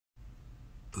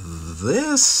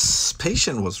This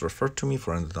patient was referred to me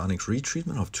for endodontic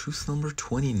retreatment of tooth number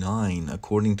 29.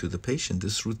 According to the patient,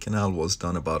 this root canal was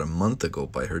done about a month ago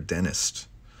by her dentist.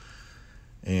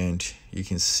 And you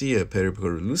can see a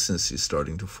periapical relucency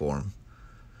starting to form.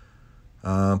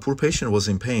 Poor patient was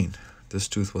in pain. This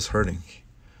tooth was hurting.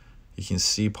 You can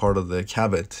see part of the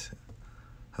cavity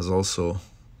has also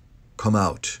come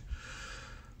out.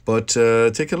 But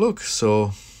take a look.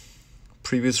 So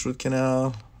previous root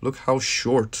canal, look how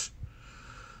short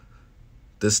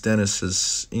this dentist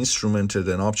has instrumented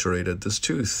and obturated this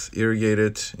tooth.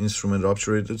 Irrigated, instrumented,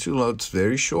 obturated the tooth. It's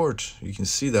very short. You can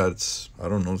see that it's, I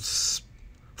don't know, it's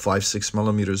 5-6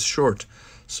 millimeters short.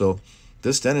 So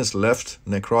this dentist left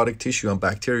necrotic tissue and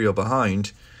bacteria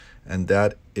behind, and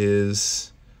that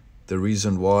is the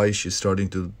reason why she's starting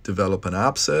to develop an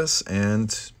abscess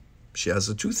and she has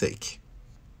a toothache.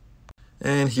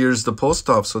 And here's the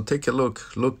post-op. So take a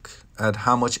look. Look at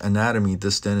how much anatomy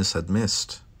this dentist had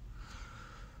missed.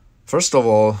 First of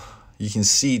all, you can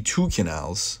see 2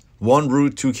 canals, 1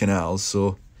 root, 2 canals.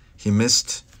 So he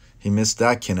missed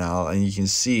that canal, and you can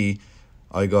see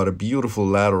I got a beautiful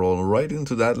lateral right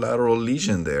into that lateral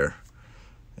lesion there.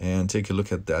 And take a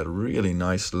look at that really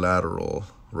nice lateral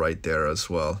right there as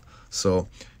well. So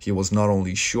he was not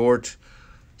only short,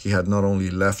 he had not only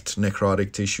left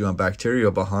necrotic tissue and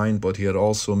bacteria behind, but he had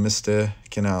also missed a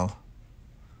canal.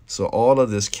 So all of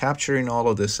this, capturing all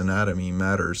of this anatomy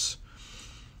matters.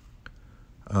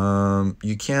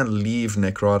 You can't leave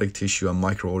necrotic tissue and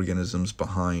microorganisms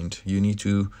behind. You need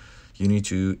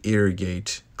to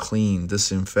irrigate, clean,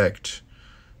 disinfect,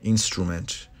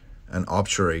 instrument, and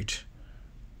obturate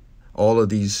all of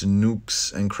these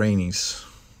nooks and crannies.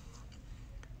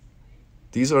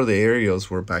 These are the areas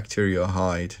where bacteria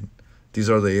hide. These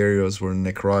are the areas where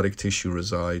necrotic tissue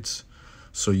resides.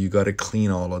 So you got to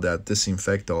clean all of that,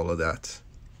 disinfect all of that.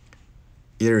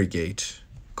 Irrigate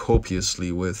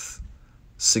copiously with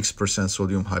 6%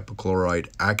 sodium hypochlorite.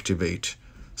 Activate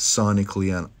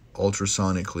sonically and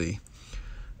ultrasonically.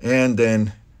 And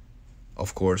then,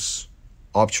 of course,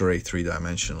 obturate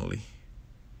 3-dimensionally.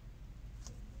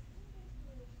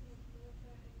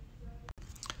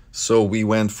 So we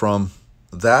went from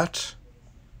that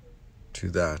to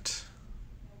that.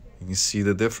 You can see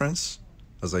the difference.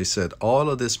 As I said, all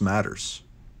of this matters.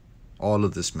 All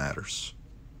of this matters.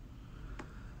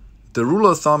 The rule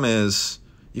of thumb is,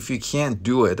 if you can't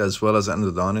do it as well as an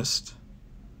endodontist,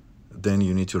 then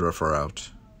you need to refer out.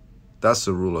 That's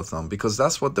the rule of thumb, because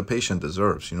that's what the patient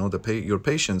deserves. You know, your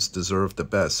patients deserve the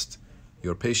best.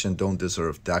 Your patient don't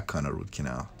deserve that kind of root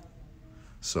canal.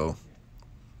 So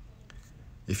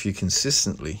if you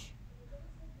consistently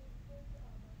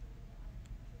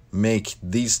make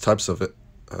these types of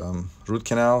root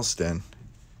canals, then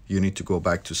you need to go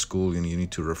back to school and you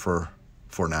need to refer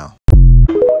for now.